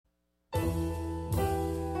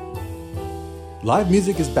Live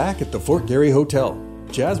music is back at the Fort Garry Hotel.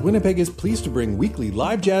 Jazz Winnipeg is pleased to bring weekly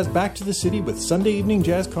live jazz back to the city with Sunday evening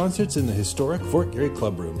jazz concerts in the historic Fort Garry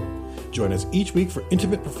Club Room. Join us each week for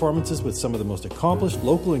intimate performances with some of the most accomplished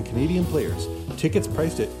local and Canadian players. Tickets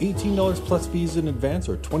priced at $18 plus fees in advance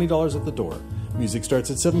or $20 at the door. Music starts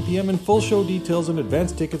at 7 p.m. and full show details and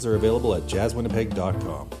advance tickets are available at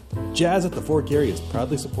jazzwinnipeg.com. Jazz at the Fort Garry is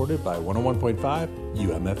proudly supported by 101.5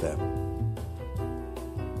 UMFM.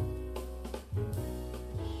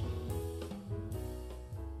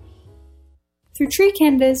 Through Tree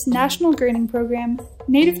Canada's National Greening Program,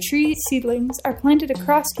 native tree seedlings are planted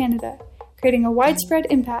across Canada, creating a widespread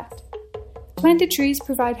impact. Planted trees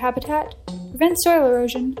provide habitat, prevent soil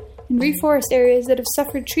erosion, and reforest areas that have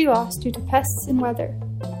suffered tree loss due to pests and weather.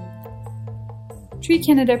 Tree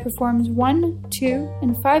Canada performs 1, 2,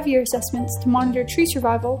 and 5-year assessments to monitor tree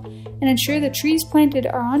survival and ensure the trees planted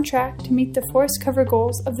are on track to meet the forest cover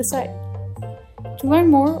goals of the site. To learn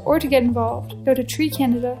more or to get involved, go to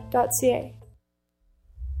treecanada.ca.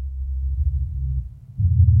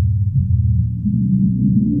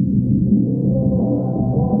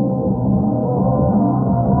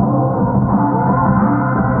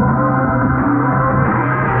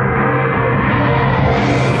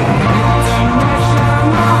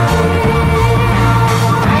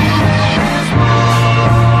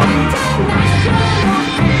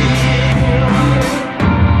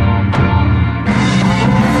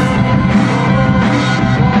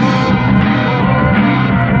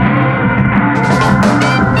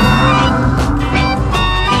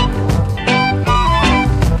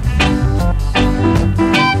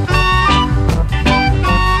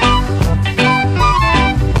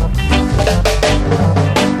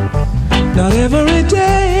 Not every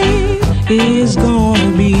day is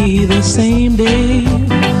gonna be the same day.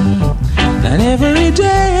 Not every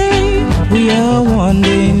day we are one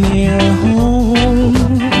day near home.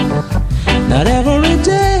 Not every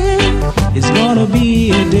day is gonna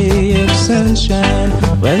be a day of sunshine.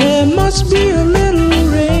 Well, there must be a little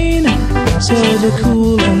rain so to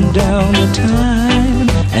cool them down the time.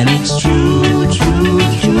 And it's true, true,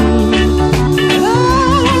 true.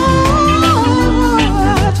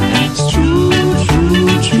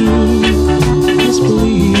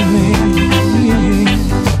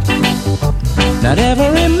 Not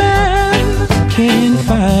every man can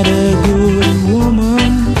find a good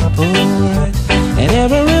woman, alright. And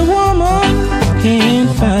every woman can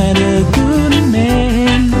find a good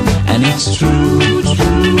man. And it's true,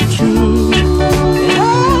 true, true.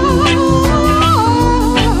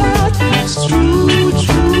 It's true,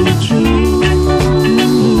 true, true.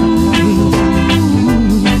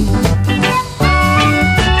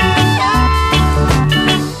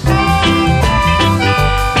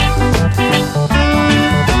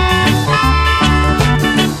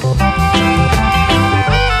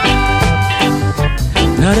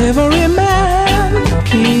 Not every man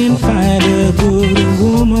can find a good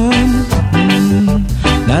woman.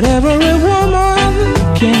 Not every woman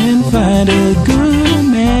can find a good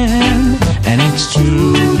man. And it's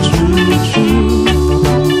true, true, true.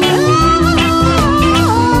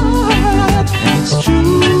 And it's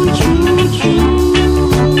true, true, true.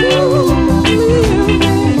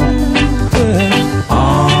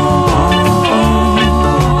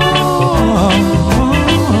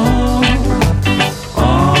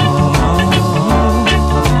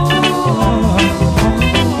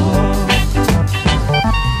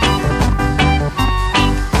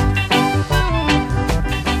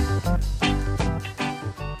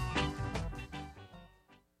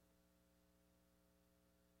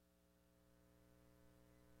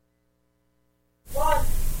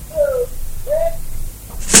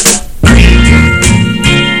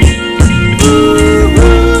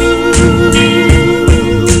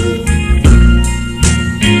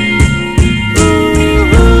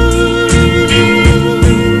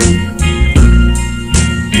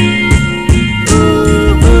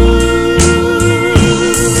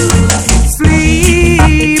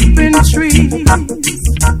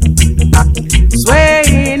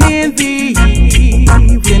 Swaying in the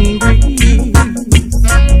evening breeze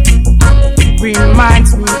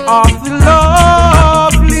reminds me of the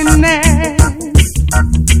loveliness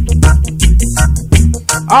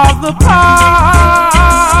of the park.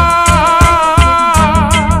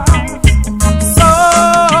 So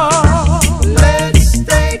let's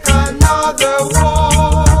take another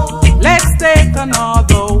walk. Let's take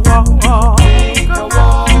another walk.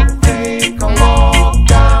 Take a walk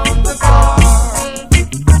down the park.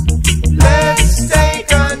 Let's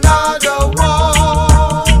take another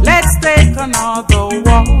walk. Let's take another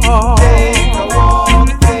walk. Take a walk.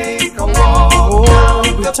 Oh,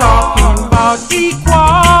 we're talking about about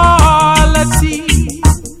equality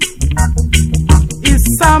is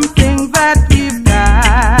something that we've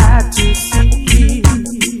got to see.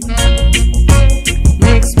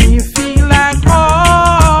 Makes me feel like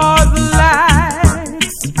all the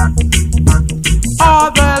lights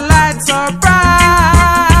are bright.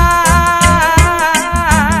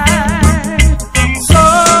 So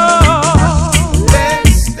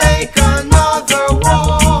let's take another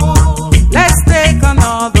walk. Let's take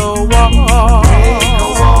another walk.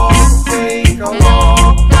 Take a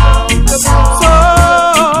walk down the bar. So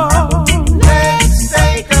let's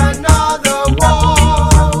take another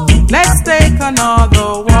walk. Let's take another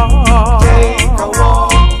walk. Take a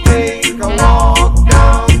walk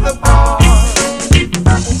down the bar.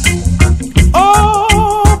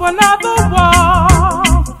 Oh, another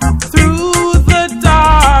walk through the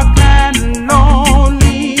dark and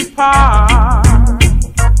lonely park.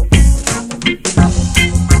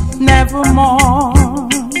 Nevermore,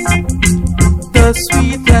 the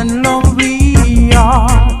sweet and lonely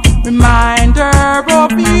are reminder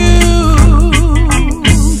of you.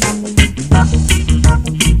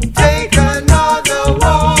 Take another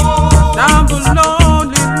walk down the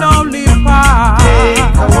lonely, lonely path.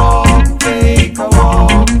 Take a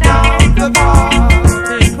walk down the path.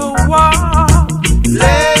 Take a walk.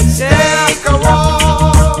 Let's take a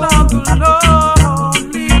walk down the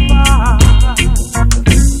lonely path.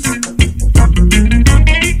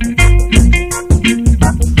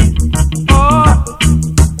 Oh,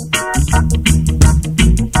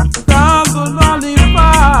 down the lonely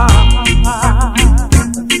path.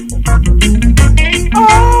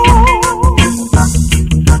 Oh,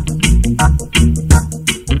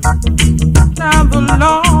 down the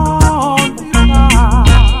lonely path.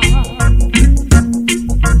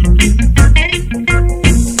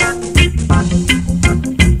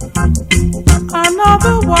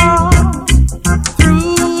 Another walk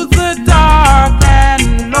through the dark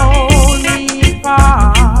and lonely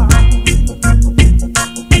path.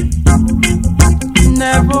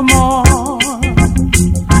 Nevermore,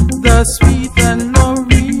 the sweet and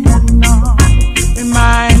lonely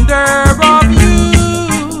reminder of you.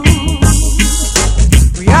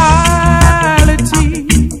 Reality,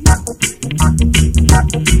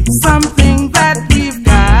 something that we've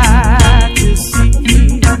got to see.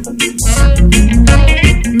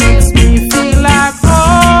 Makes me feel like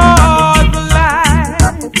all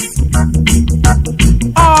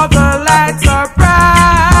the lights are bright.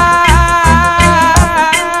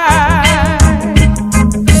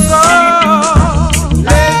 So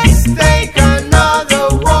let's take another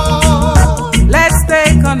walk. Let's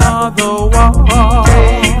take another walk.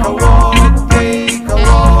 Take a walk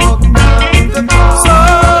down the bar. So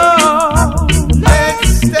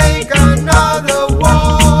let's take another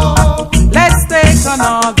walk. Let's take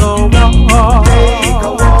another walk.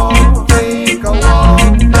 Take a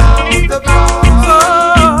walk down the bar. So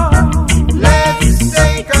let's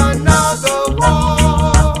take another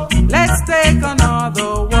walk. Let's take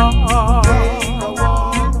another walk.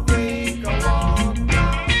 Take a walk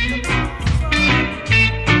down the bar.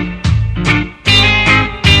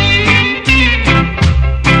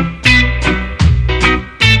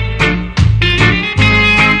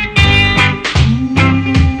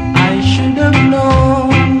 I should have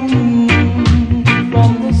known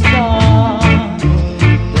from the start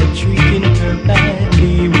that treating her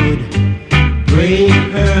badly would break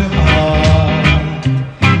her heart.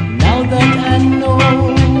 Now that I know,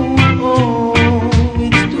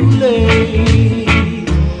 it's too late.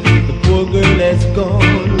 The poor girl has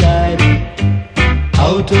gone right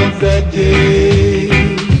out of that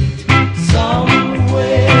date.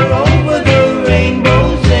 Somewhere over the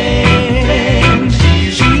rainbow's end,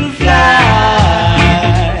 she'll fly.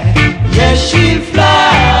 Yes, she'll fly.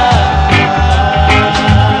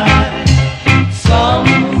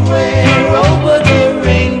 Somewhere over the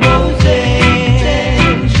rainbow's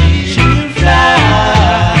end, she'll fly.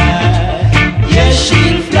 Yes,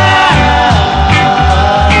 she'll fly.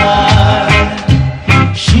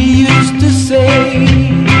 She used to say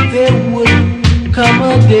there would come a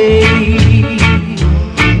day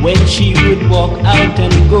when she would walk out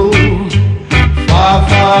and go far,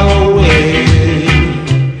 far away.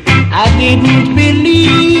 I didn't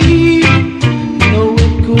believe, no,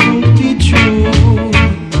 it couldn't be true.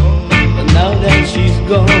 But now that she's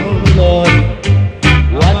gone, Lord,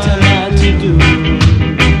 what am I to do?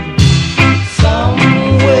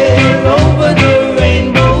 Somewhere over the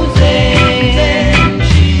rainbow's end,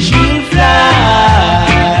 she'll fly.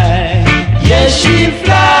 Yes, she'll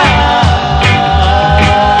fly.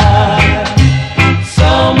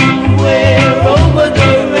 Somewhere over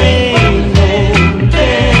the rainbow's end,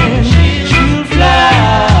 she'll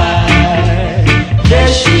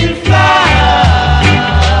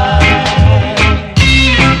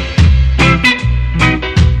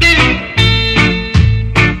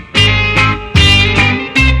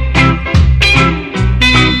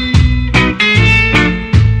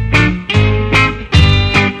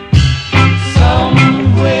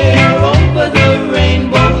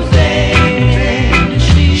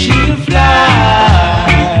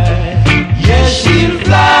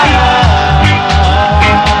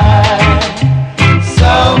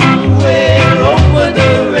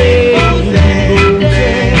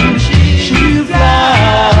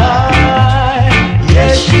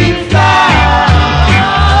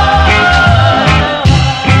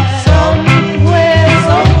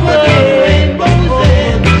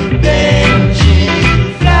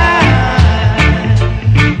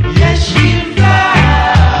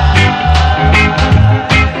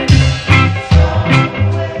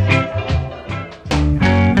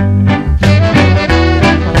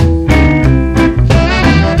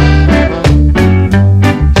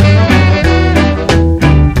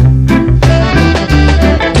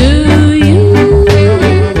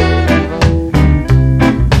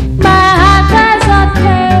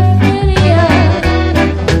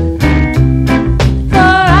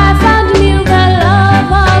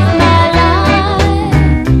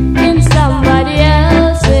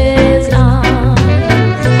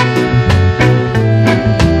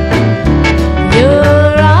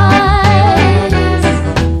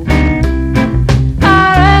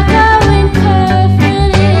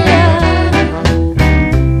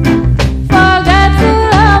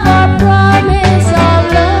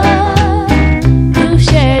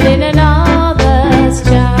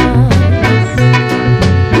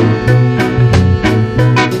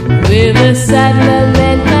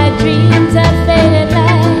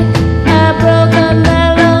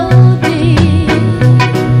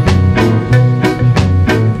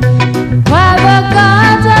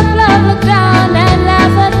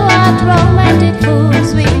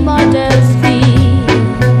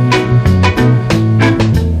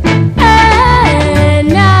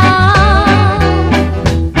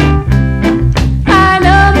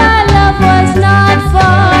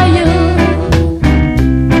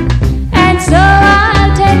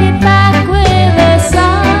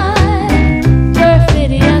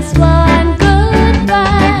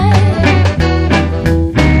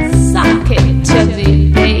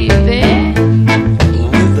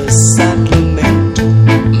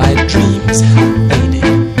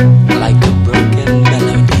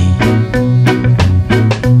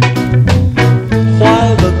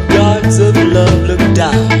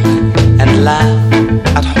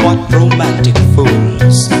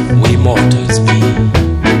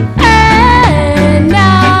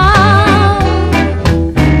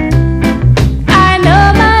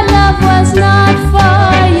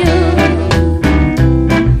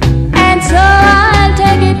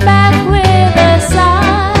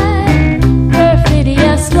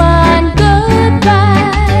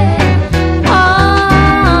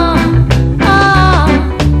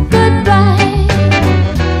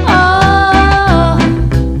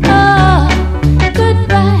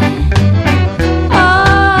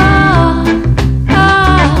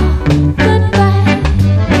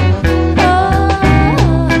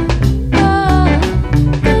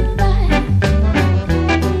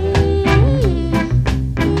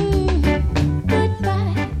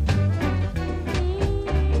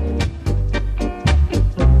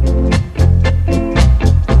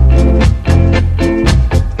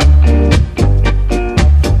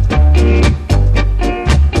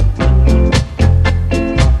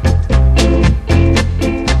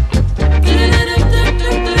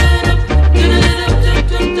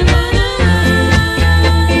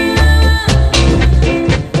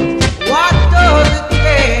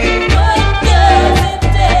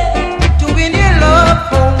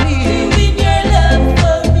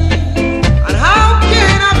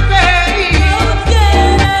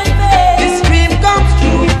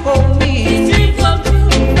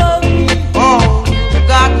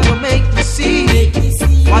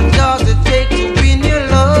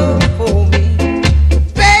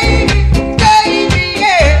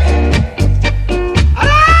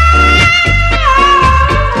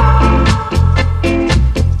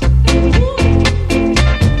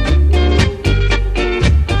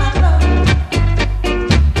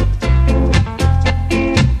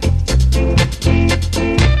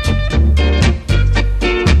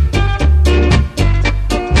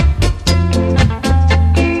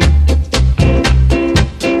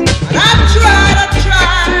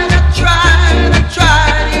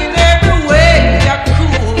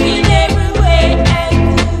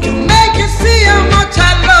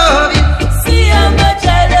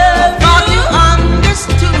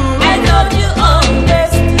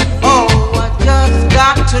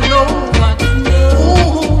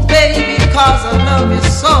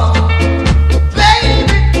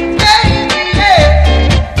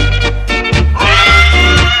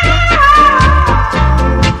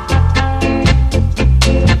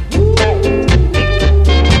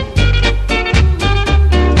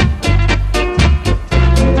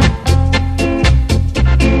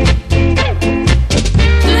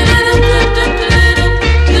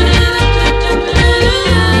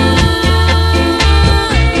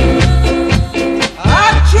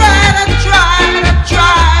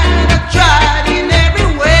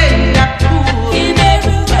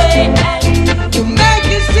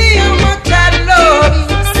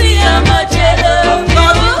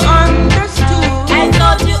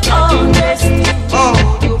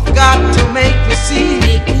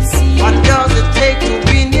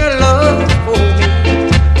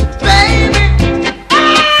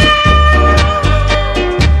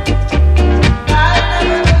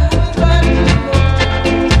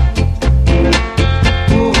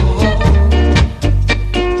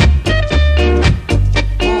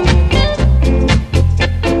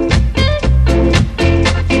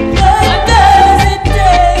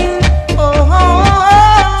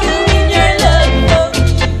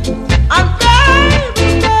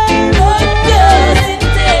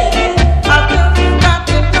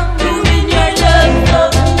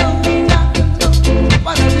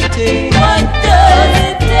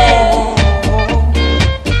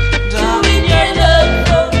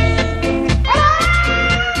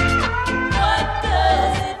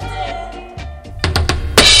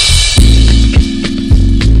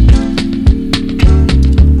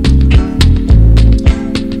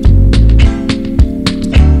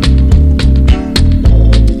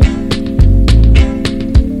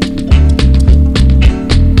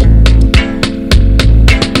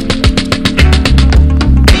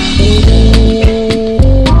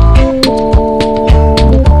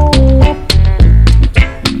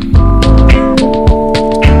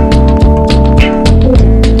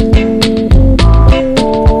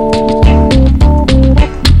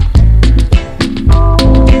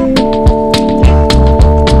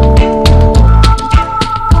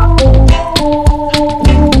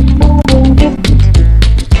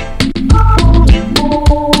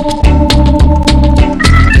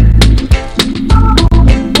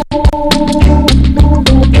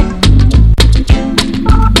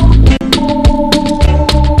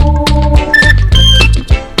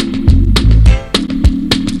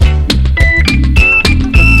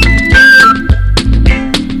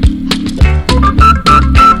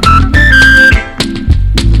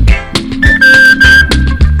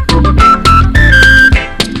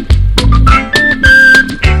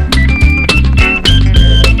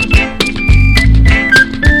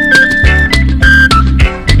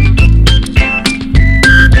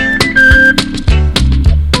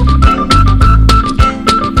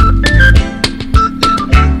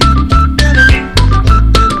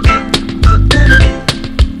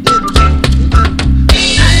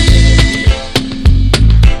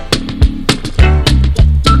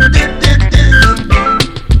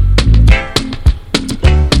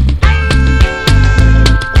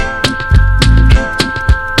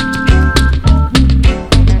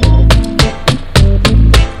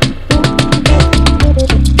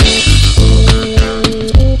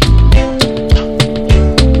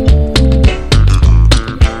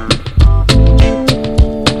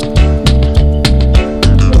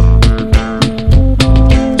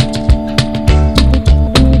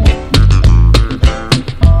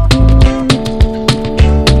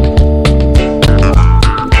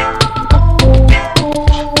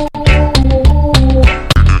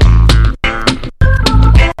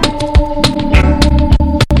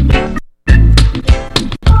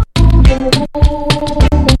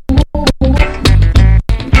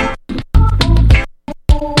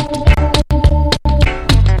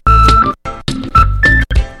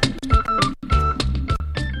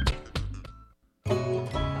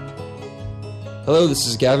Hello, this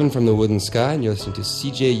is Gavin from the Wooden Sky, and you're listening to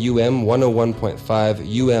CJUM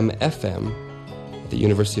 101.5 UM-FM at the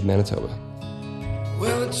University of Manitoba.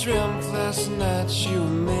 Well, I dreamt last night you were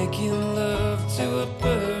making love to a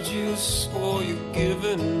bird you swore you'd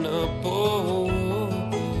given up. Oh,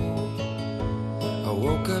 I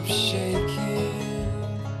woke up shaking.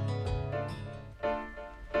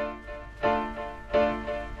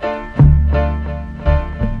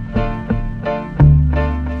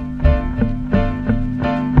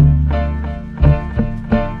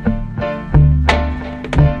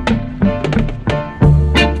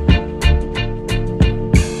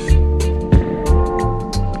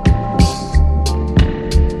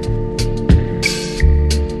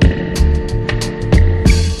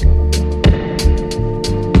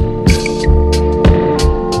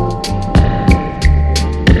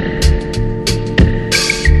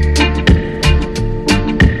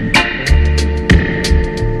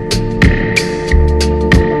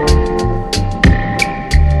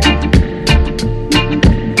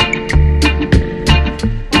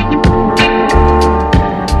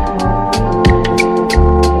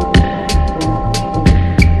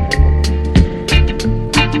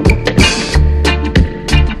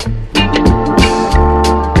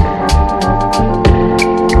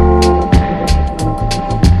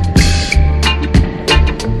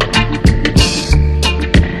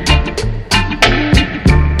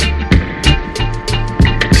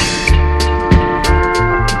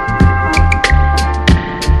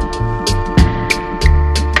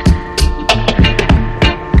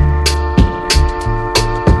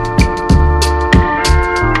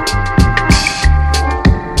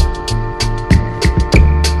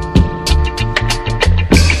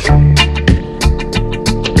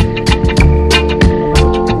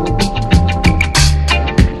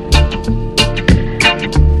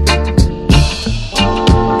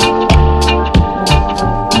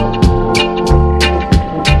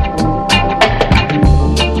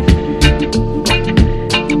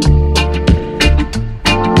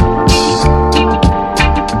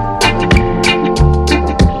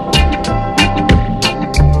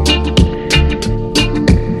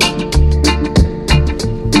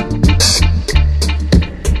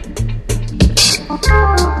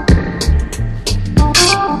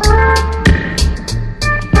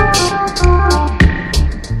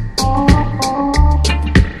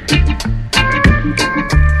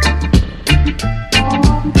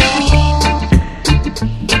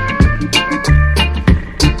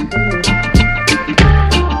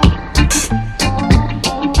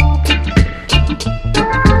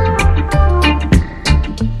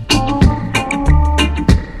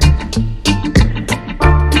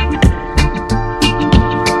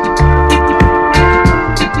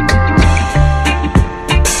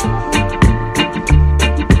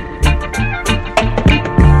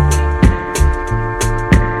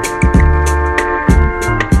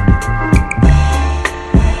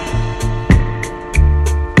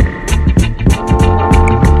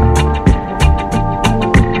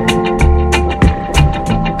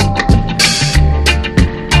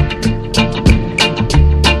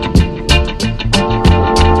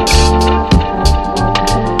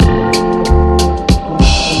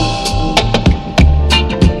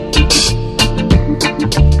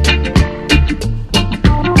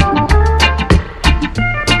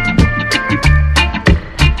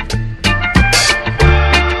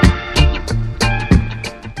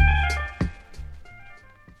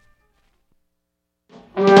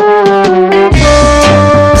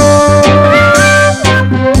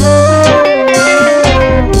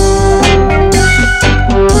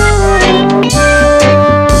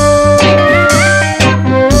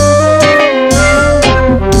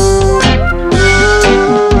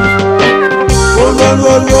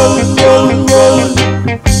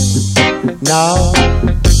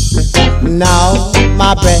 Now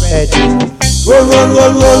my brethren, run, run,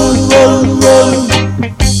 run, run, run, run.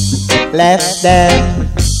 Left them,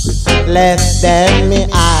 me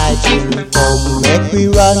I drink. Come, make we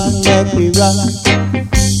run.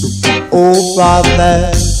 Oh,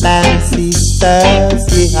 brothers and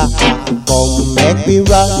sisters, yeah. Come, make we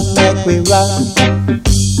run.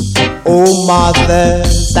 Oh,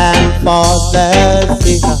 mothers and fathers,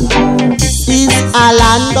 yeah. This is a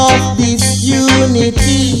land of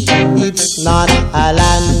disunity. It's not a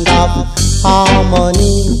land of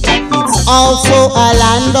harmony. It's also a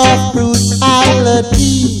land of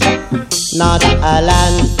brutality. Not a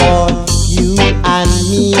land for you and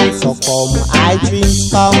me. So come, I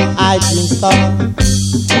drink, come.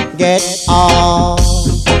 Get on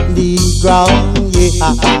the ground,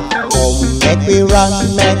 yeah. Come, make we run.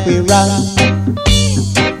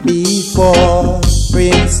 Before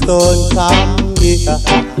Springstone come here.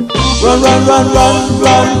 Run, run, run, run,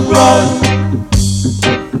 run, run.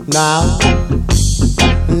 Now,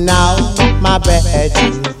 my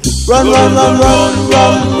bedroom. Run, run, run, run,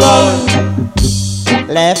 run, run.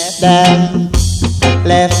 Left them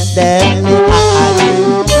behind.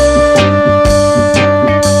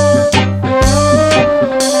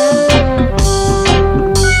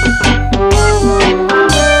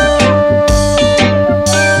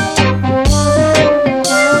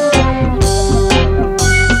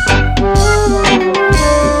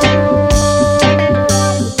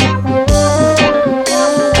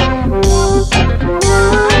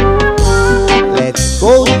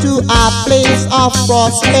 Of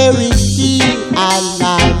prosperity and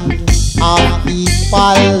land of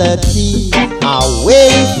equality, away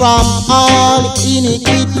from all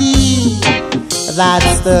iniquity.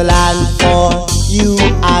 That's the land for you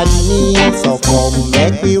and me. So come,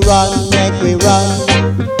 make we run, make we run.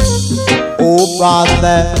 Oh,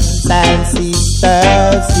 brothers and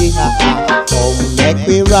sisters, yeah. Come, make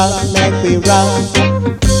we run, make we run.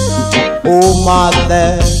 Oh,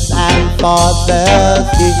 mothers and fathers,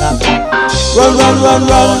 yeah. Run, run, run,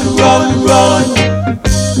 run, run, run.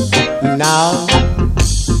 Now,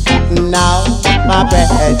 my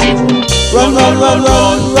bedroom. Run, run, run,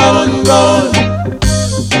 run, run, run.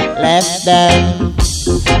 Left them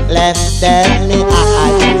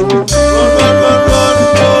behind. Run, run, run, run,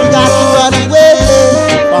 run. You got to run away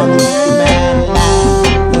from the man land.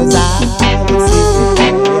 'Cause I will see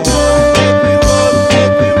you. Make me run,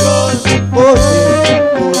 make me run. Oh yeah,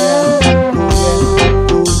 oh yeah, oh yeah,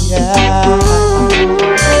 oh yeah.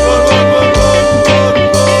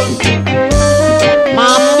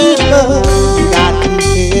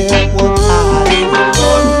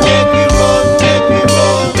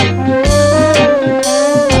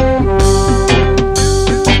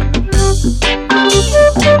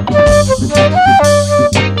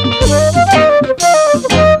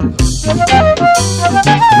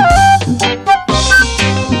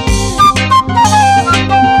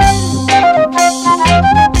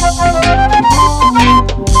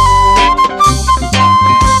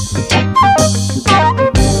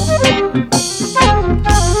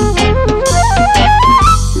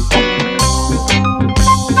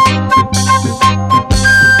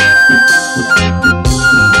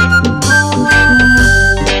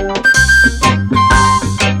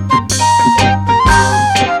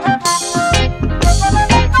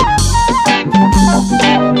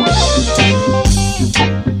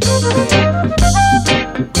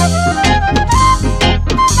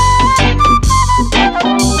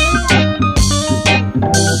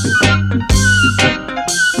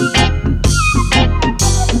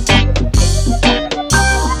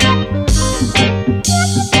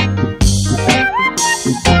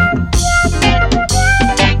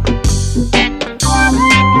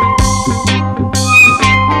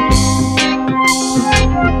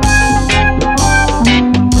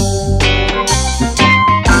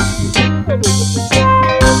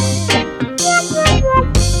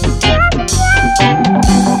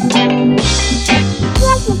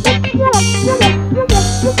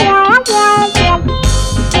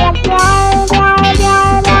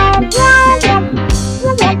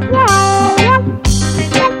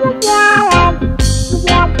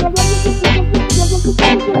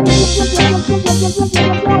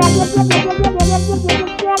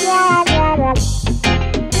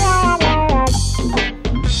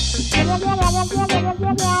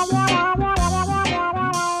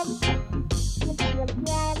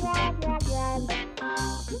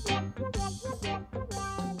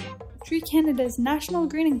 Tree Canada's national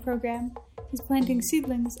greening program is planting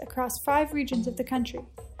seedlings across 5 regions of the country: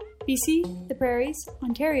 BC, the Prairies,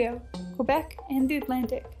 Ontario, Quebec, and the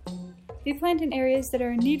Atlantic. They plant in areas that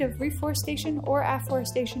are in need of reforestation or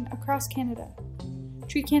afforestation across Canada.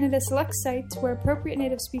 Tree Canada selects sites where appropriate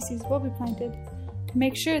native species will be planted to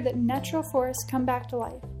make sure that natural forests come back to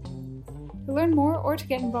life. To learn more or to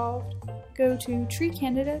get involved, go to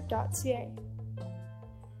treecanada.ca.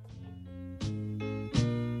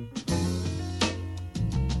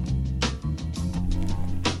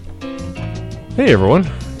 Hey everyone,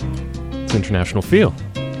 it's International Feel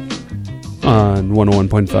on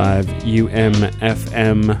 101.5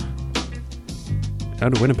 UMFM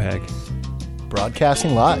out of Winnipeg.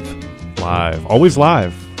 Broadcasting live. Live. Always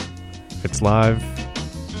live. It's live.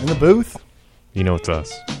 In the booth. You know it's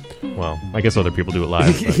us. Well, I guess other people do it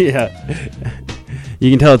live. Yeah. You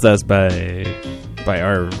can tell it's us by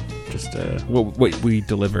our just what we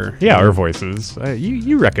deliver. Yeah, our voices.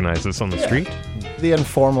 You recognize us on the street. The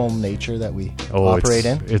informal nature that we operate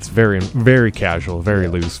in. It's very, very casual, very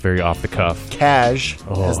loose, very off the cuff. Cash,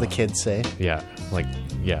 as the kids say. Yeah,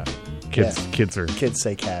 kids are... Kids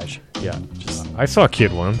say cash. Yeah. I saw a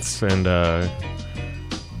kid once, and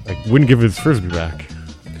wouldn't give his Frisbee back.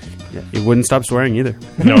 Yeah, he wouldn't stop swearing either.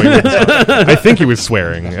 No, he wouldn't stop. I think he was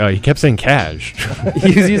swearing. He kept saying cash.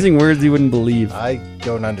 He was using words you wouldn't believe. I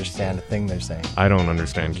don't understand a thing they're saying. I don't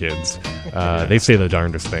understand kids. They say the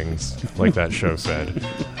darndest things, like that show said.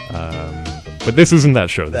 But this isn't that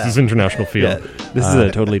show. This is International Field. Yeah, this is a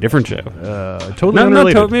totally different show. Totally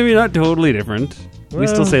unrelated. Maybe not totally different. We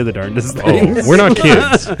still say the darndest things. We're not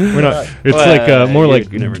kids. We're not. It's more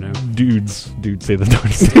like you never know. Dudes say the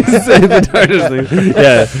darndest things. Say the darndest things.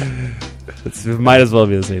 Yeah. It might as well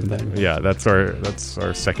be the same thing. Yeah, that's our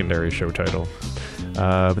secondary show title.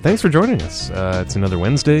 But thanks for joining us. It's another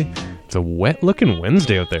Wednesday. It's a wet-looking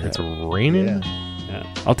Wednesday out there. It's raining.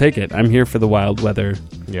 Yeah. I'll take it. I'm here for the wild weather.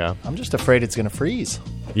 Yeah. I'm just afraid it's going to freeze.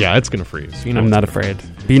 Yeah, it's going to freeze. I'm not afraid.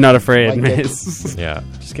 Be not afraid, Mace. Yeah.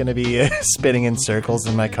 Just going to be spinning in circles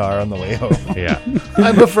in my car on the way home. Yeah.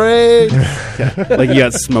 I'm afraid. Like you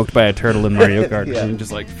got smoked by a turtle in Mario Kart. Yeah. And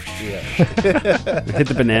just hit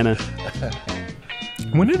the banana.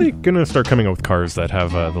 When are they going to start coming out with cars that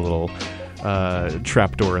have the little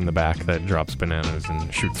trapdoor in the back that drops bananas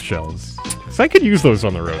and shoots shells? So I could use those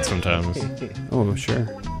on the road sometimes. Oh, sure.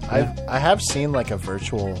 I have seen like a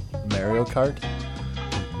virtual Mario Kart.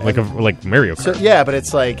 Like Mario Kart. So, yeah, but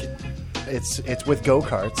it's like it's with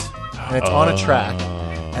go-karts and it's on a track,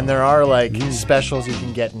 and there are like specials you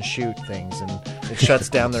can get and shoot things, and it shuts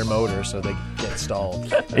down their motor so they get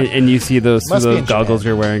stalled. And you see those goggles Japan.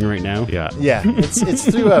 you're wearing right now? Yeah. Yeah, it's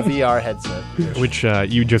through a VR headset, which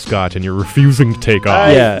you just got, and you're refusing to take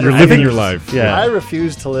off. You're living your life. Yeah, I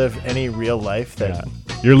refuse to live any real life that.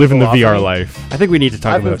 You're living the VR life. I think we need to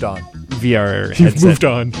talk I've about moved on. VR You've headset. moved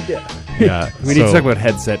on. Yeah. We need to talk about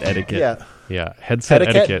headset etiquette. Yeah. Headset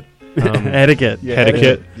etiquette. Etiquette. Yeah,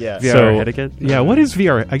 etiquette. Yeah. VR etiquette. Yeah, what is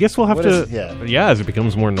VR? I guess we'll have to. As it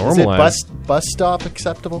becomes more normalized. Is it bus stop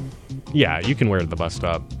acceptable? Yeah, you can wear it at the bus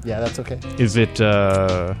stop. Yeah, that's okay. Is it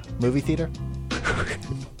movie theater?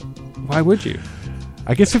 Why would you?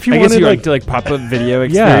 I guess if you wanted like to pop-up video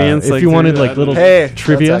experience. If you wanted like little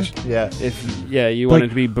trivia. You wanted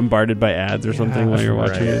to be bombarded by ads or something while you're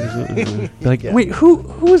watching it. Like, wait,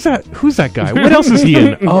 who is that? Who's that guy? What else is he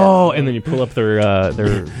in? Oh, and then you pull up their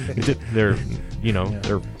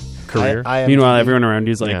career. Meanwhile, everyone around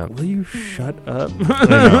you is like, "Will you shut up?"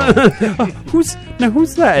 Who's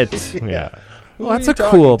that? Yeah. Well, that's a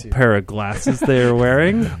cool pair of glasses they're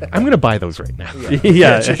wearing. I'm going to buy those right now.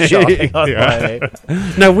 Yeah. Shopping online.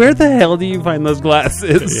 Now, where the hell do you find those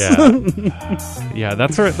glasses? Yeah,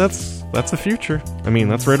 that's the future. I mean,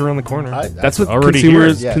 that's right around the corner. That's what already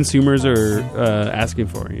consumers are asking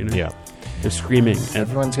for. You know. Yeah. They're screaming.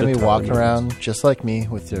 Everyone's going to be walking around just like me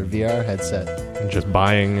with their VR headset. And just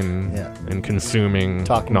buying and consuming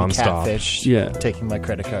talking nonstop. To catfish, taking my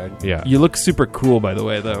credit card. Yeah. You look super cool, by the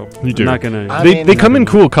way, though. You do. I'm not going to... They come in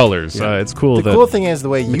cool colors. Yeah. It's cool. The cool thing is the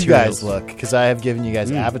way you guys look, because I have given you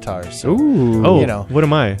guys avatars. So, you know. What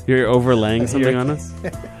am I? You're overlaying something on us?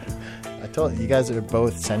 I told you guys are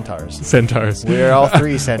both centaurs. Centaurs. We're all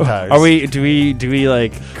three centaurs. Are we? Do we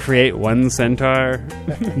like create one centaur?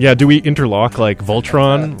 Yeah. Do we interlock like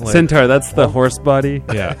Voltron? Centaur. That's the horse body.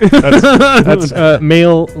 Yeah. That's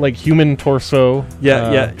male, like human torso.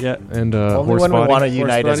 Yeah. And only horse when body. we want to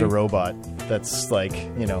unite horse as a body? robot. That's like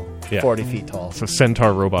 40 feet tall. It's a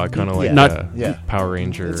centaur robot, kind of like Power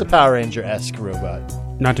Ranger. It's a Power Ranger-esque robot.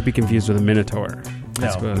 Not to be confused with a minotaur.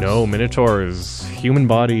 No, Minotaur is human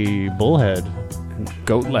body bullhead.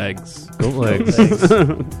 Goat legs. Goat legs.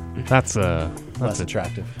 That's less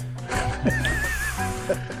attractive.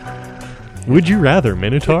 Would you rather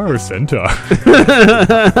Minotaur or Centaur?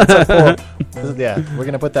 Yeah, we're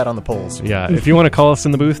going to put that on the polls. Yeah, if you want to call us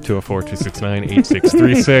in the booth,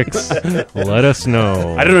 204-269-8636, let us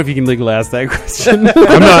know. I don't know if you can legally ask that question.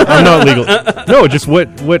 I'm not legal. No, just what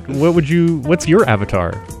would you, what's your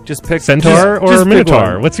avatar? Just pick Centaur or just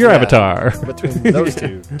Minotaur? What's your avatar? Between those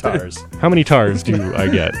two tars. How many tars do I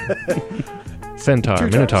get? Centaur,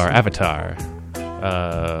 Minotaur, avatar.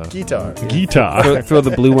 Guitar. Throw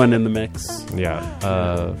the blue one in the mix. Yeah.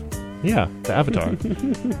 The avatar.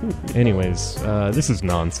 Anyways, this is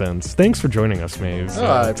nonsense. Thanks for joining us, Maze.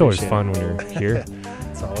 It's always fun when you're here.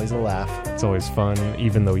 It's always a laugh. It's always fun,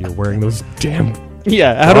 even though you're wearing those damn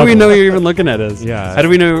Yeah, how do we know you're even looking at us? Yeah. How do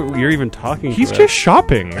we know you're even talking He's to just us?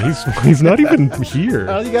 Shopping. He's not even here.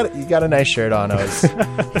 Oh, you got a nice shirt on. I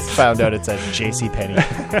was found out it's at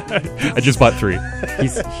JCPenney. I just bought 3.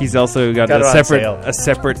 He's also got Got it on sale. a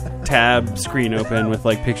separate tab screen open with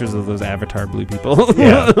like pictures of those Avatar blue people.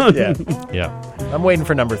 Yeah. Yeah. I'm waiting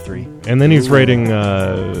for number 3. And then he's writing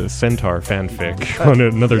Centaur fanfic on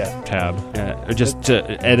another tab. Yeah, or just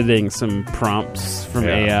editing some prompts from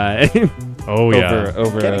Yeah. AI. Oh, yeah.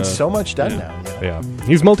 over Getting so much done yeah. now. Yeah.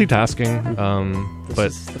 He's multitasking, This but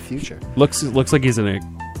is the future. looks like he's in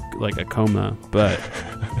a coma, but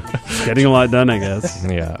getting a lot done, I guess.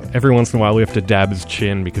 yeah. Every once in a while we have to dab his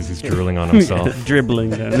chin because he's drooling on himself. Dribbling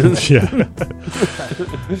down. yeah.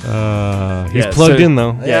 He's Yeah, plugged so- in,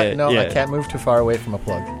 though. Yeah, no, yeah. I can't move too far away from a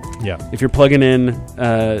plug. Yeah. If you're plugging in,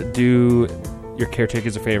 do your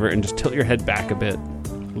caretakers a favor and just tilt your head back a bit.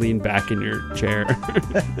 Lean back in your chair.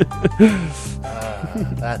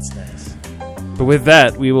 That's nice. But with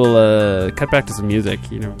that, we will cut back to some music.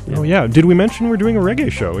 Oh, yeah. Did we mention we're doing a reggae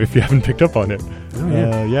show, if you haven't picked up on it? Oh,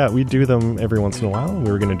 yeah. Yeah, we do them every once in a while. We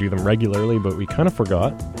were going to do them regularly, but we kind of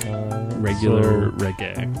forgot. Regular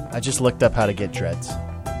reggae. I just looked up how to get dreads.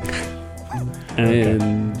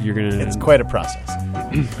 And you're gonna. It's quite a process.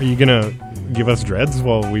 Are you going to give us dreads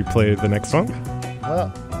while we play the next song?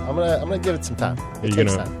 Well, I'm gonna give it some time. It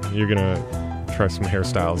takes time. You're gonna try some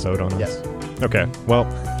hairstyles out on us? Yes. Okay. Well,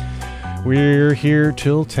 we're here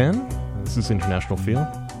till 10. This is International Feel.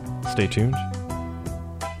 Stay tuned.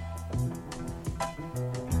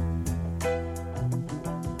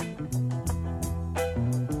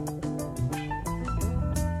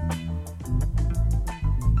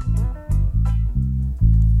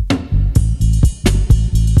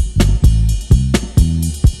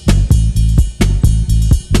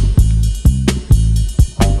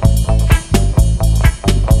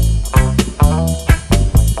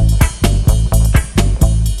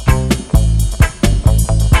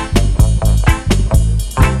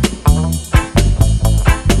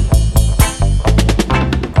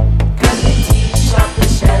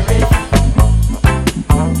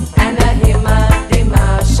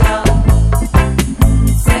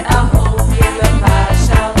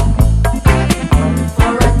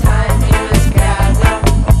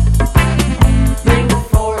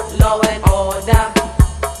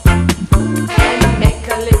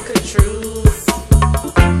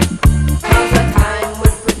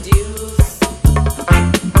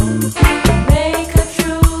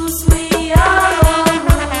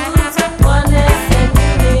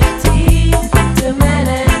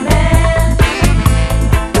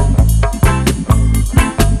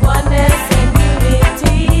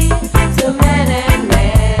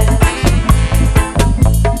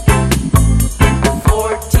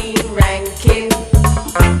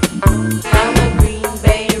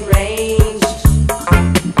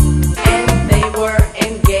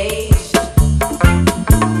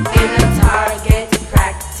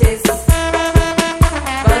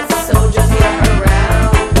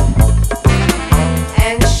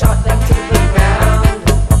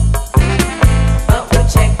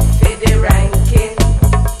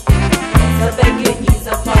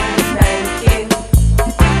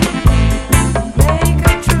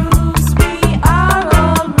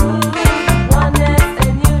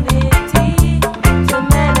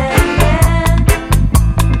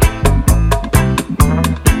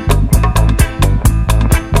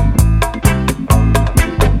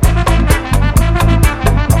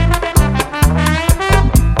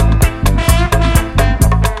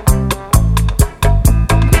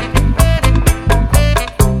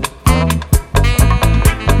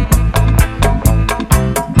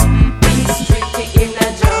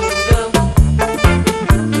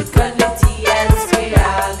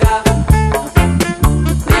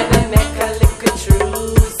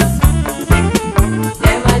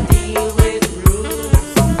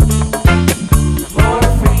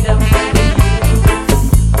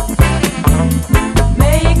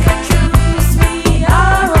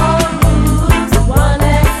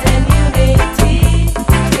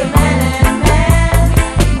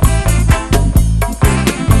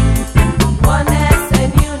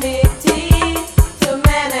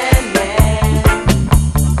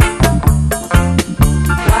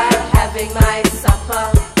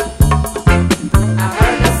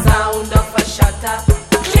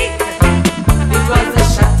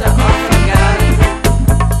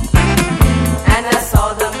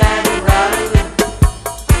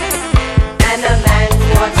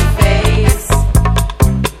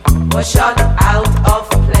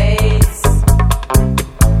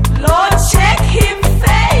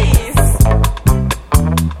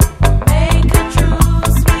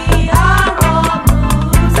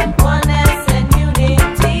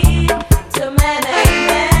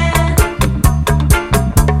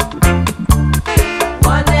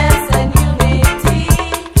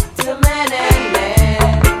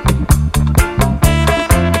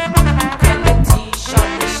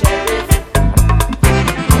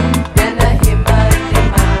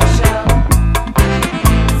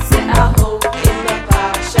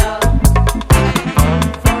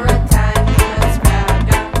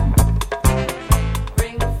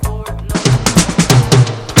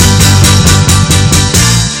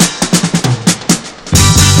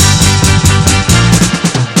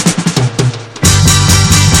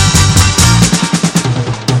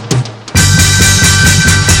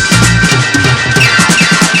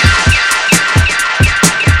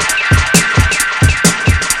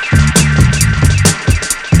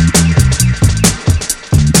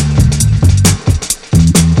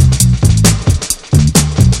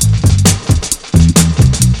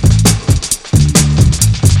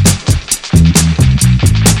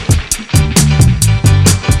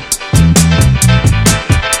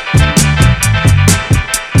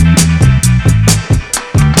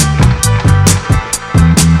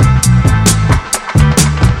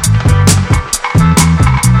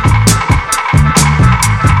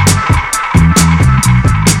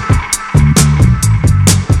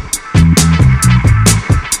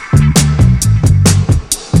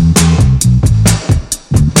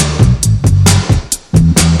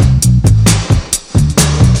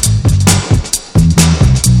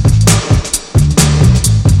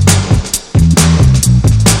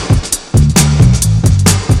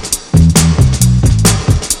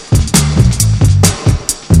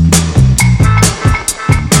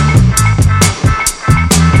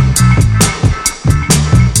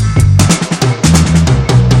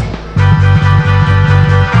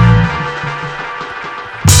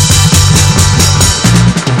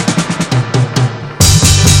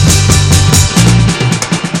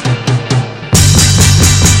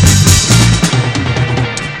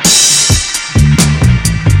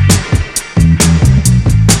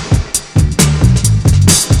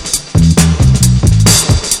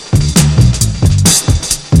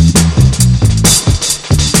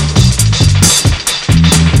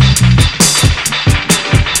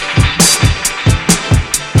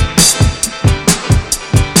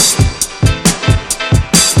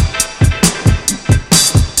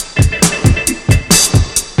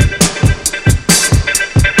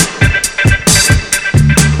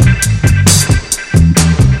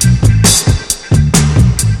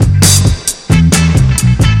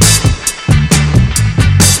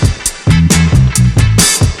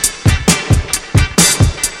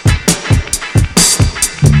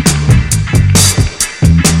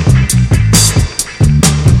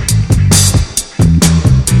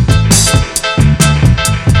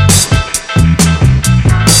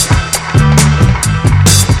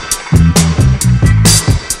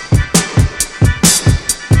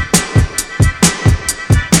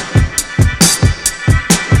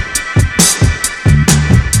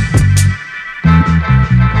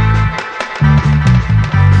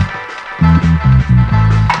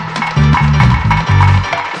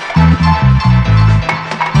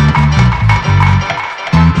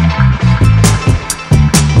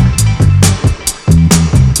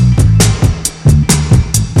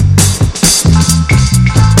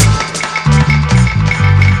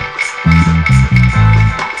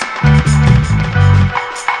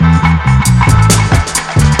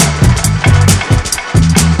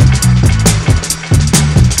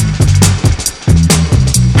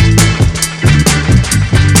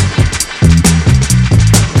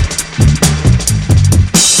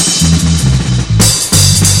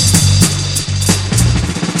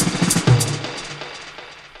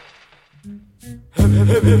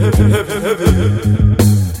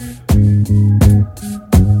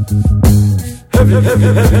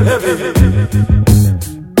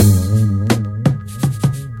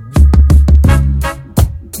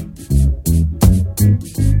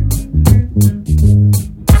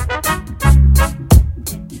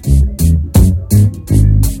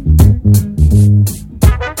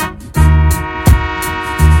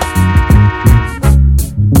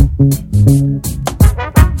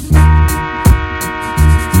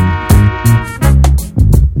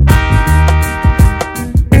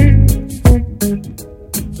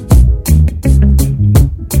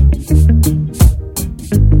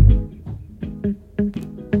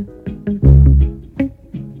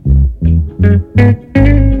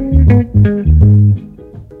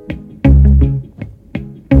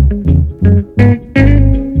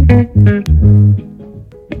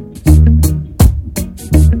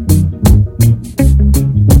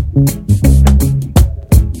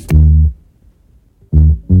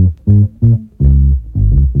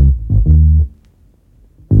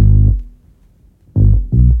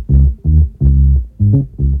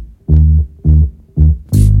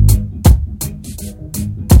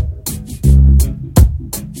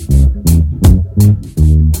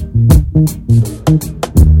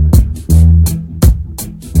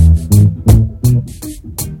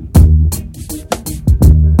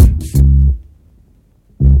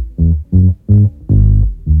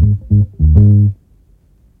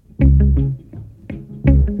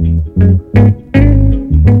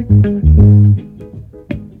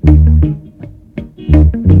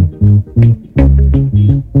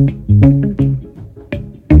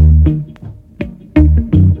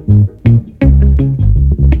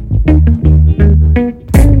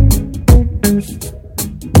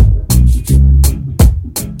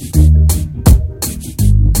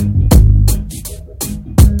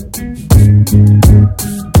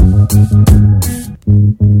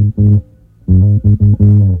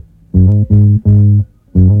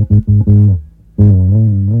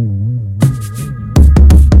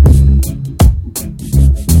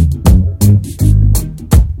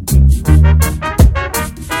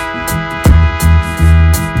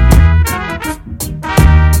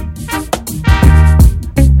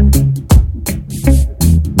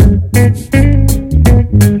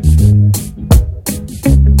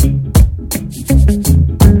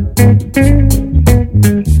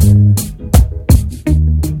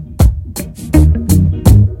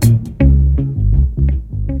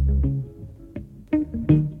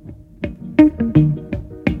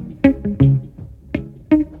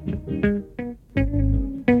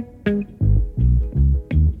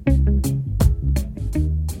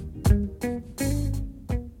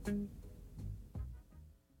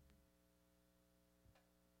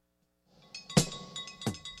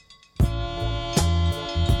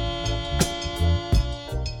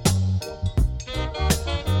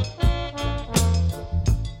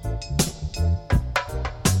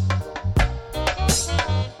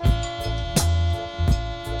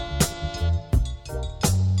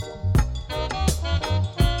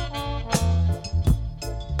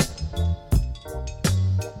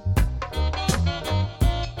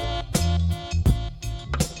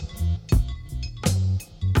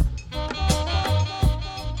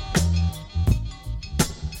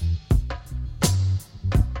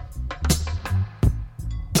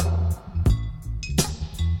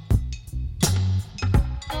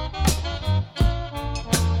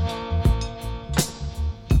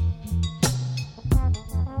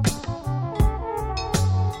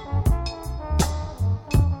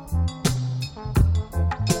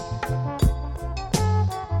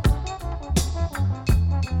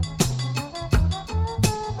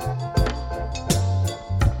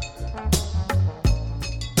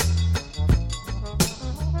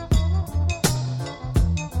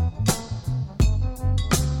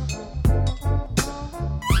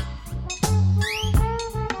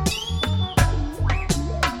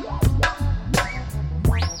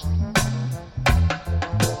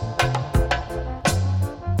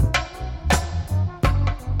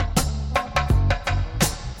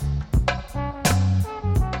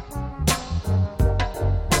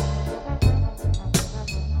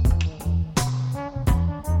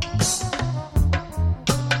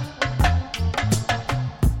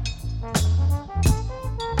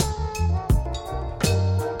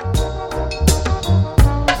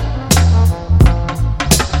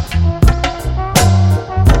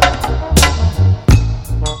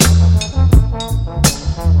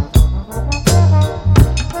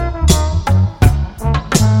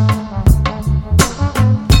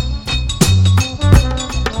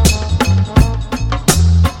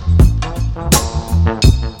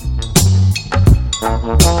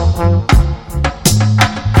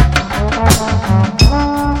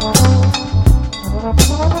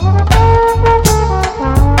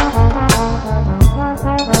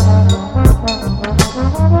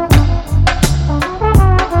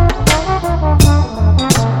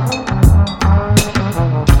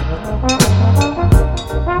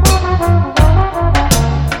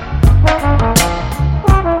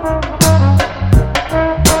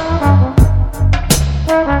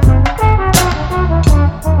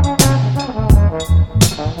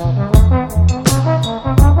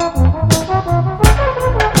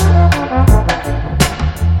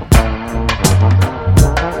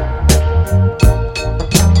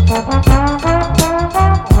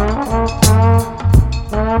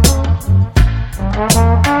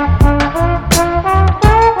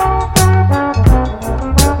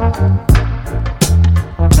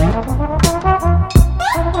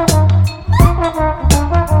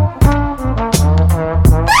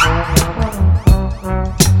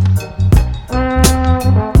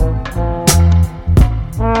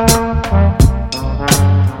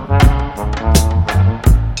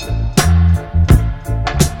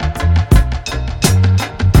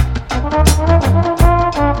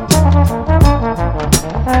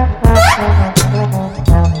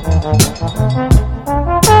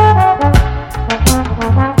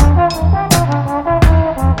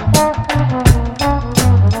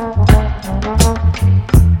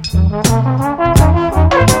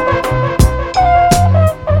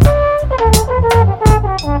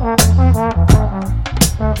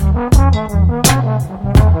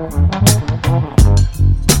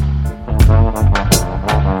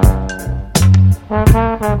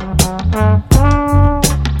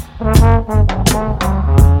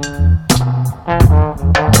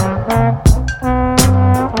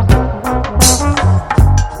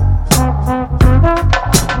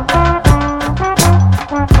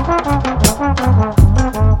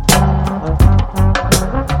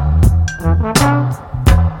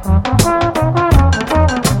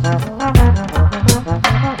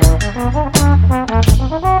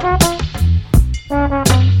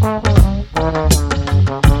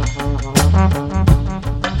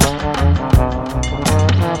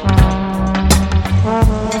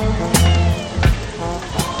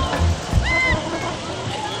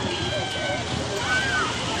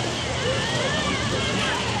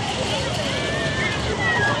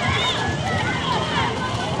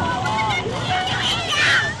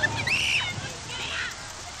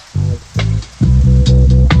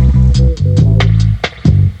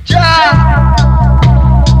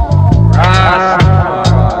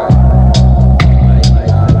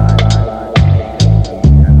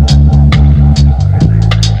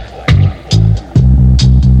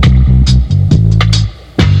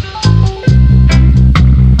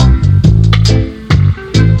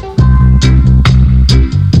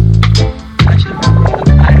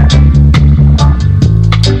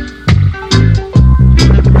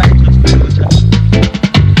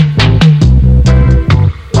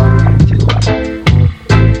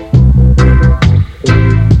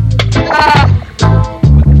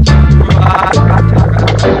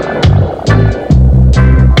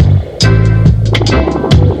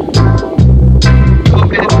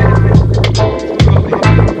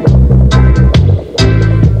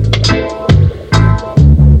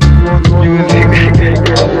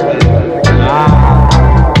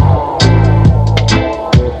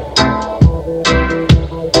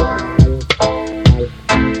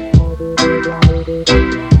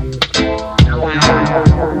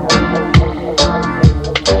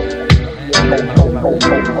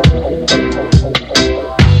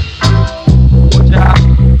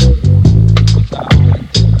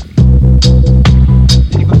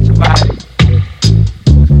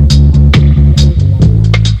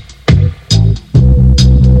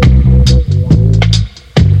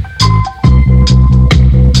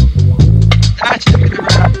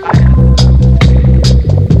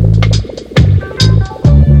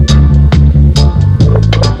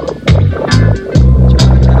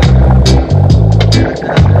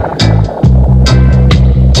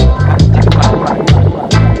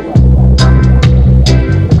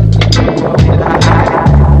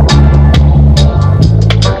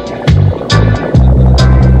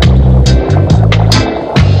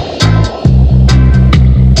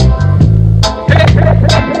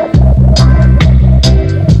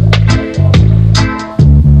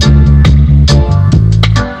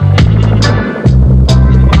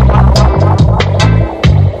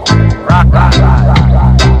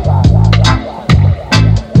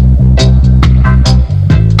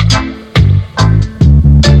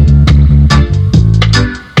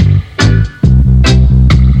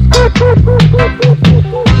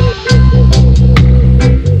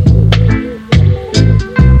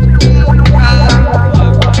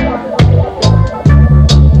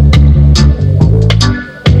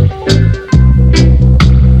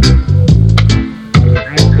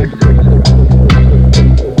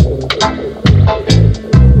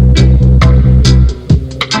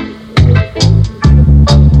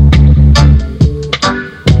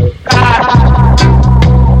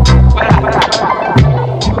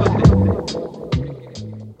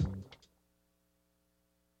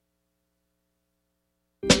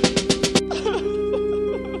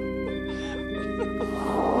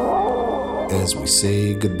 as we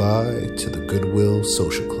say goodbye to the Goodwill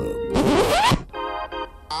Social Club.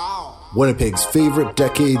 Ow. Winnipeg's favorite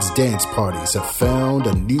decades dance parties have found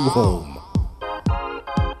a new home.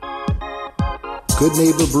 Good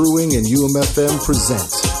Neighbor Brewing and UMFM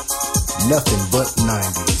present Nothing But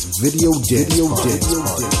 90s Video Dance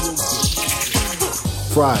Party.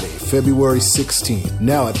 Friday, February 16th,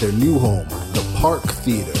 now at their new home, the Park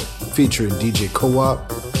Theater, featuring DJ Co-op,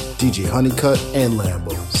 DJ Honeycutt, and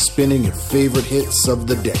Lambo, spinning your favorite hits of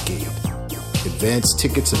the decade. Advance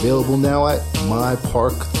tickets available now at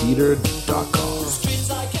myparktheater.com.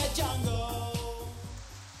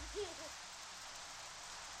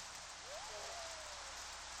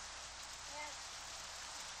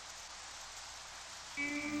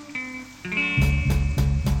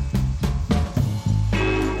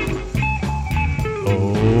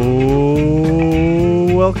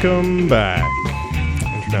 Welcome back.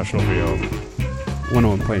 International VO.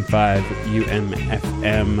 101.5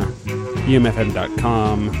 UMFM.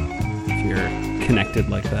 UMFM.com. If you're connected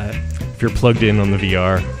like that. If you're plugged in on the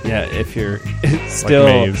VR. Yeah, if you're still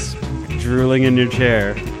like drooling in your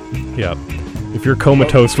chair. Yep. If you're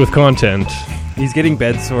comatose with content. He's getting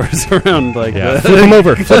bed sores around like flip him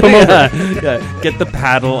over. Flip him over. Yeah. Get the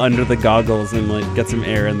paddle under the goggles and like get some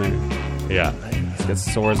air in there. Yeah. He's got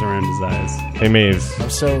sores around his eyes. Hey, Maves. I'm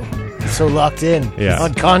so locked in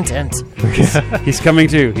on content. He's coming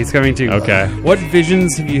too. Okay. What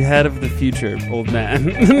visions have you had of the future, old man?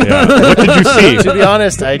 Yeah. What did you see? To be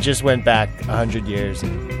honest, I just went back 100 years.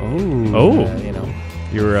 And,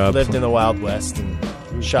 you were lived in the Wild West and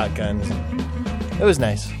shotguns. It was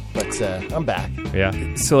nice, but I'm back. Yeah.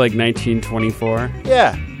 So like 1924.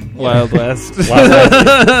 Yeah. Wild West.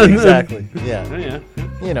 Exactly. Yeah. Oh, yeah.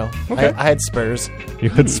 You know, Okay. I had spurs.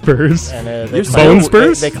 You had spurs? And You're bone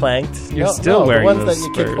spurs? They clanked. You're still wearing the ones those that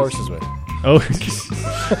you kick spurs. horses with. Oh.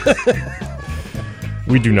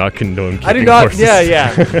 We do not condone kicking I do not. horses.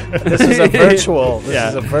 Yeah. This is a virtual. This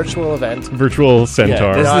is a virtual event. Virtual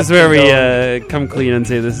centaur. Yeah, this is where we come clean and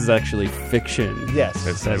say this is actually fiction. Yes.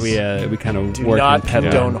 That we kind of do work not and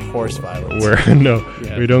peddle. condone horse violence.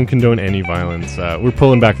 We don't condone any violence. We're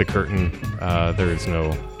pulling back the curtain. There is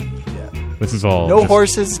no. This is all. No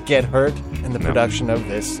horses get hurt in the production of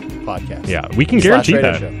this podcast. Yeah, we can guarantee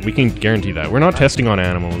that. Show. We can guarantee that. We're not testing on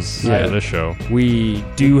animals in this show. We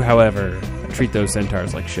do, however, treat those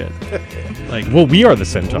centaurs like shit. Well, we are the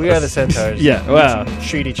centaurs. We are the centaurs. Yeah, wow. We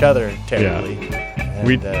treat each other terribly. Yeah.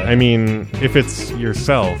 And, I mean, if it's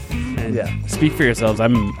yourself. And speak for yourselves.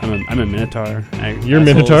 I'm a minotaur. You're a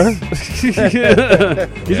minotaur?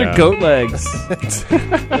 These are goat legs.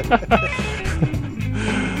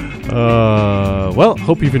 Well,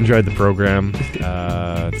 hope you've enjoyed the program.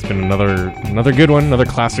 It's been another good one, another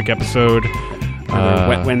classic episode. Another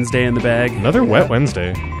Wet Wednesday in the bag. Another Wet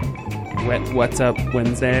Wednesday. What's up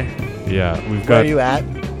Wednesday? Yeah, we've got. Where are you at?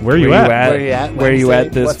 Where are you at? Where are you at? Where are you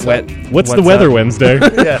at this What's wet? What's the weather up? Wednesday?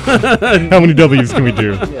 How many W's can we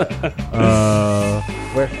do?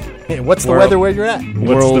 What's the weather where you're at?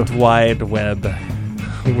 World Wide Web.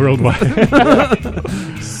 Worldwide.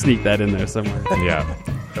 Sneak that in there somewhere. Yeah.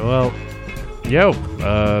 Well,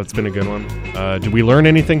 it's been a good one. Did we learn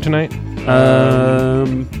anything tonight?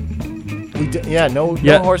 No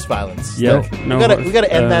horse violence. Yeah, we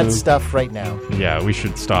gotta end that stuff right now. Yeah, we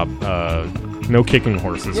should stop. No kicking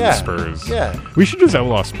horses with spurs. Yeah, we should just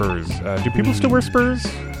outlaw spurs. Do people still wear spurs?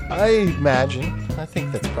 I imagine. I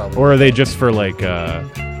think that's probably. Or are they just for like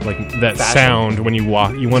that fashion sound when you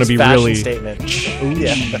walk? You want to be really statement.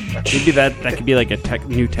 Yeah, maybe that could be like a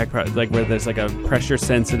new tech product, like where there's like a pressure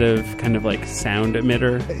sensitive kind of like sound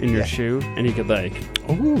emitter in your shoe, and you could like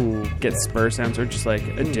get spur sounds or just like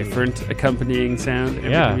a different accompanying sound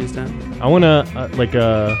every time you step. I want to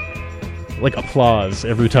like applause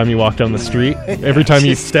every time you walk down the street. Every time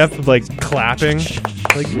you step, like clapping,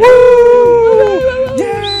 like woo!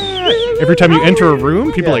 Every time you enter a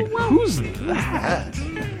room, people are like, who's that?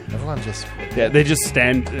 Everyone just they just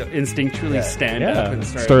instinctually stand up and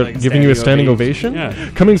start like, giving you a standing ovation. Yeah.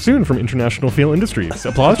 Coming soon from International Feel Industries.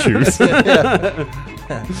 Applause shoes. Did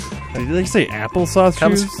they say applesauce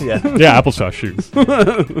shoes? Yeah, applesauce shoes. You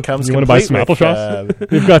want to buy some applesauce?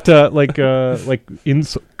 They've got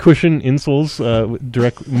cushion insoles,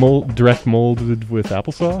 direct molded with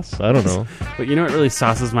applesauce. I don't know. But you know what really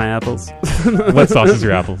sauces my apples? What sauces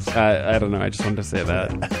your apples? I don't know. I just wanted to say that.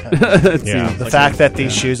 The fact that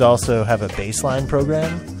these shoes also have a baseline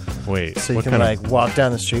program. Wait, so you can walk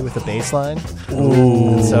down the street with a bass line.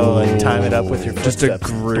 Ooh. So time it up with your just a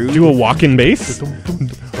groove. Do a walk-in bass.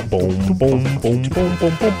 Boom, boom, boom, boom, boom, boom, boom,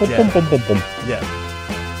 boom, boom, boom. Yeah.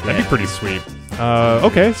 That'd be pretty sweet.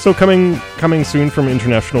 Okay, so coming soon from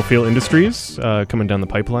International Feel Industries, coming down the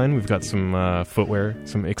pipeline, we've got some footwear,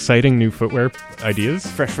 some exciting new footwear ideas.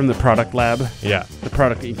 Fresh from the product lab. Yeah. The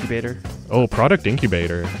product incubator. Oh, product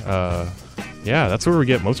incubator. Yeah, that's where we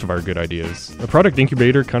get most of our good ideas. The product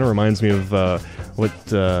incubator kind of reminds me of what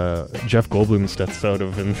Jeff Goldblum steps out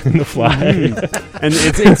of in The Fly. And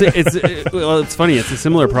it's funny. It's a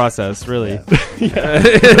similar process, really.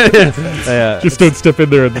 Just don't step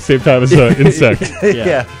in there at the same time as an insect.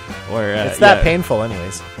 Yeah. Or, it's that painful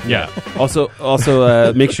anyways. Yeah.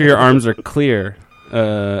 Also, make sure your arms are clear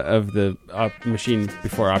of the machine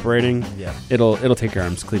before operating. Yeah. It'll take your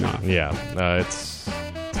arms clean off. Yeah. It's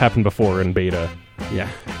happened before in beta. Yeah.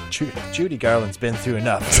 Judy Garland's been through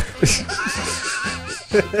enough.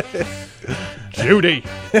 Judy.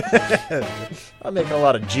 Not making a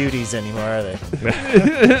lot of Judys anymore, are they?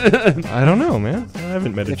 I don't know, man. I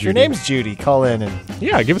haven't met a Judy. If your name's Judy, call in and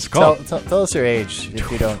give us a call. Tell us your age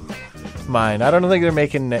if you don't mind. I don't think they're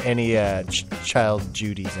making any child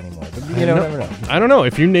Judys anymore. But you never know. I don't know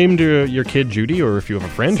if you named your kid Judy, or if you have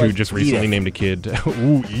a friend who just recently named a kid.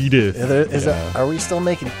 Ooh, Edith. Are we still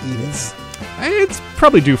making Ediths? It's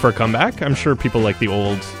probably due for a comeback. I'm sure people like the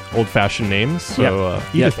old-fashioned names. So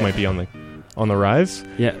Edith might be on the rise.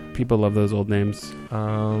 Yeah, people love those old names.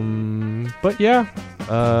 But yeah,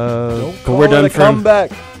 don't call it a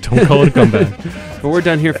comeback. Don't call it a comeback. But we're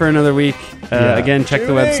done here for another week. Again, check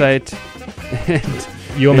the website.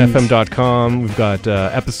 UMFM.com. We've got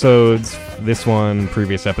episodes, this one,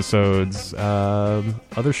 previous episodes,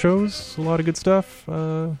 other shows, a lot of good stuff.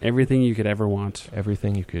 Everything you could ever want.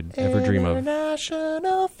 Everything you could ever dream of.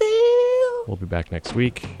 International Feel. We'll be back next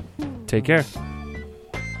week. Take care.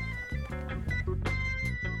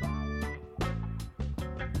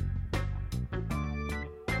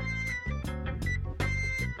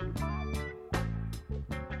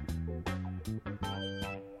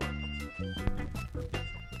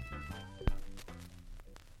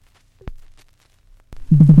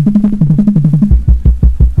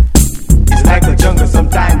 It's like a jungle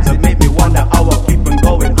sometimes, it make me wonder how I keep on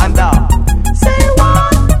going under. Say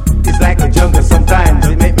what? It's like a jungle sometimes,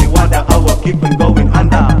 it make me wonder how I keep on going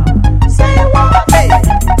under. Say what? Hey,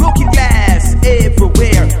 broken glass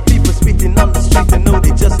everywhere. People spitting on the street, I know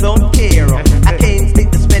they just don't care. I can't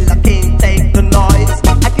take the smell, I can't take the noise.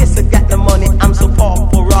 I guess I got the money, I'm so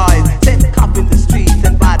pulverized. Send cop in the street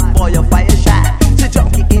and bad boy a fire shot. The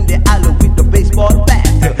junkie in the alley with the baseball bat.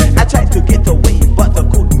 I tried to get away, but I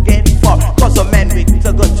couldn't get far. Cause a man with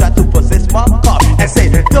a gun tried to possess my car and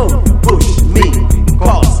said, don't push me,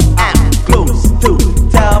 cause I'm close to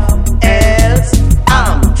tough else.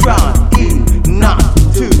 I'm trying not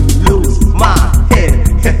to lose my head.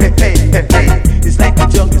 It's like a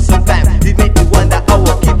jungle sometimes, it make me wonder how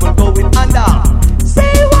I keep on going under.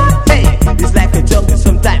 Say what? Hey, it's like a jungle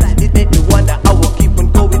sometimes, it make me wonder how I keep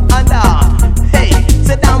on going under. Hey,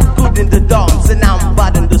 said I'm good in the dance and I'm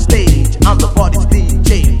bad on the stage. I'm the party's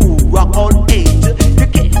DJ who rock all age. You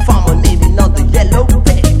can't find my name on the yellow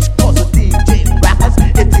page. Cause a DJ rappers,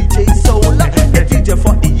 a DJ soul, a DJ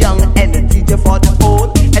for the young and a DJ for the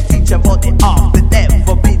old, a teacher for the off, the deaf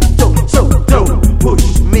for being told. So don't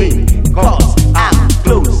push me, cause I'm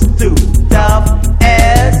close to tough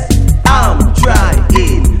as I'm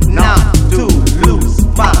trying not to lose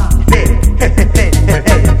my head.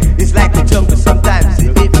 It's like a jungle sometimes,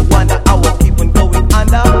 it make me wonder how I keep on going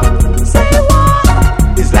under. Say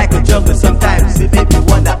what? It's like a jungle sometimes, it make me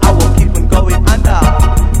wonder how I keep on going under.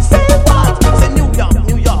 Say what? Say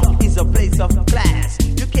New York is a place of class.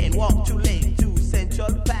 You can't walk too late to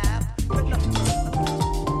Central Park.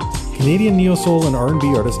 Canadian neo-soul and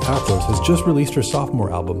R&B artist Afros has just released her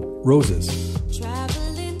sophomore album, Roses.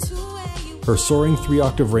 Her soaring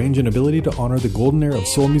 3-octave range and ability to honor the golden era of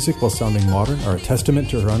soul music while sounding modern are a testament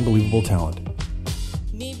to her unbelievable talent.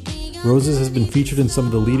 Roses has been featured in some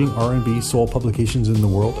of the leading R&B soul publications in the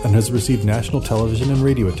world and has received national television and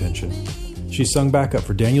radio attention. She's sung backup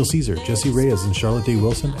for Daniel Caesar, Jesse Reyes, and Charlotte Day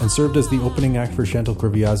Wilson, and served as the opening act for Chantal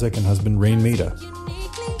Kreviazek and husband Rain Maida.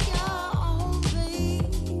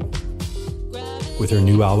 With her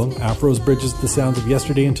new album, Afros bridges the sounds of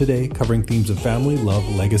yesterday and today, covering themes of family, love,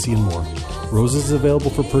 legacy, and more. Roses is available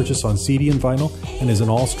for purchase on CD and vinyl and is on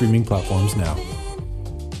all streaming platforms now.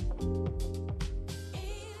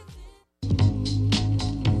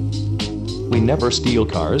 We never steal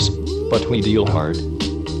cars, but we deal hard.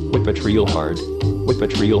 Whip it real hard. Whip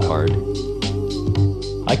it real hard.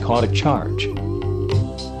 I caught a charge.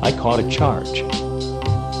 I caught a charge.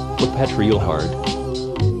 Whip it real hard.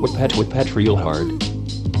 Whip it real hard.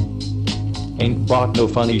 Ain't bought no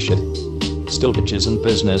funny shit. Still bitches in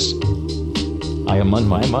business. I am on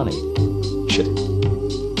my money. Shit.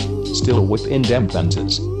 still within them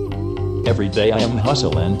fences. Every day I am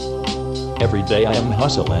hustling. Every day I am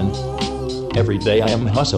hustling. Every day I am hustling.